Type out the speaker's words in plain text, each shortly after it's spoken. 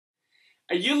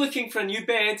Are you looking for a new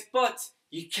bed, but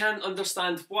you can't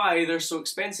understand why they're so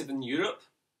expensive in Europe?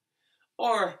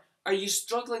 Or are you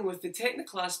struggling with the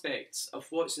technical aspects of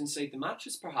what's inside the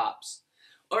mattress perhaps?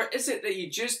 Or is it that you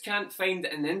just can't find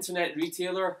an internet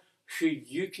retailer who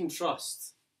you can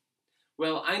trust?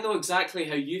 Well, I know exactly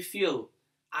how you feel.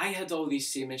 I had all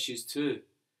these same issues too.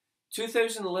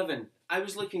 2011, I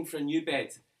was looking for a new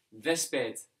bed, this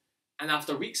bed. And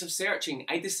after weeks of searching,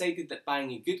 I decided that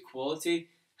buying a good quality,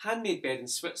 handmade bed in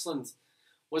Switzerland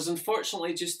was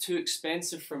unfortunately just too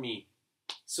expensive for me.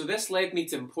 So this led me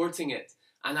to importing it,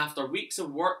 and after weeks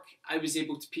of work, I was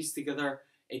able to piece together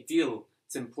a deal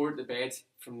to import the bed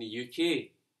from the UK.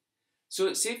 So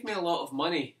it saved me a lot of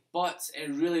money, but it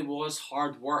really was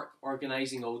hard work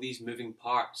organising all these moving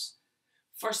parts.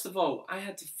 First of all, I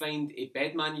had to find a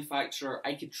bed manufacturer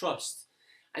I could trust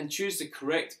and choose the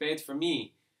correct bed for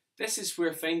me. This is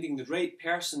where finding the right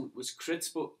person was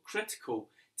critical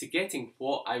to getting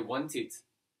what I wanted.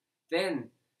 Then,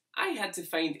 I had to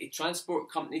find a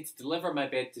transport company to deliver my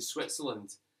bed to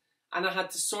Switzerland, and I had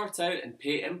to sort out and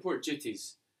pay import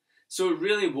duties. So it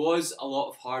really was a lot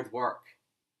of hard work.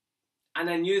 And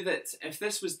I knew that if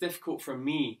this was difficult for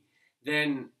me,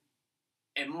 then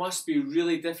it must be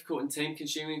really difficult and time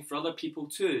consuming for other people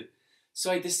too. So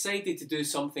I decided to do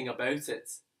something about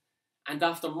it. And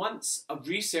after months of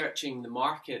researching the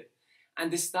market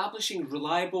and establishing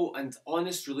reliable and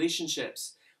honest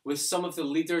relationships with some of the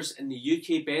leaders in the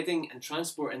UK bedding and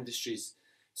transport industries,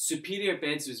 Superior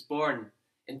Beds was born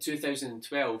in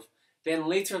 2012. Then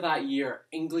later that year,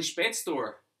 English Bed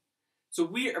Store. So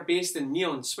we are based in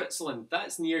Nyon, Switzerland,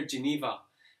 that's near Geneva,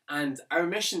 and our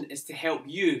mission is to help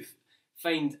you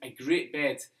find a great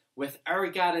bed with our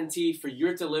guarantee for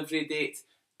your delivery date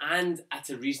and at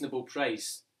a reasonable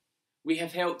price. We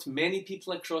have helped many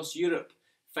people across Europe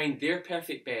find their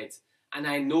perfect bed, and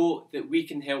I know that we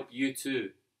can help you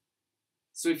too.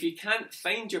 So if you can't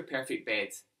find your perfect bed,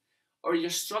 or you're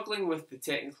struggling with the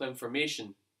technical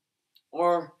information,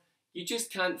 or you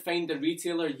just can't find a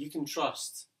retailer you can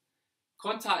trust,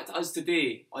 contact us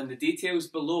today on the details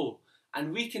below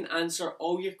and we can answer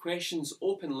all your questions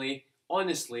openly,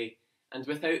 honestly, and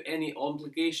without any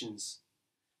obligations.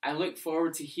 I look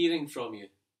forward to hearing from you.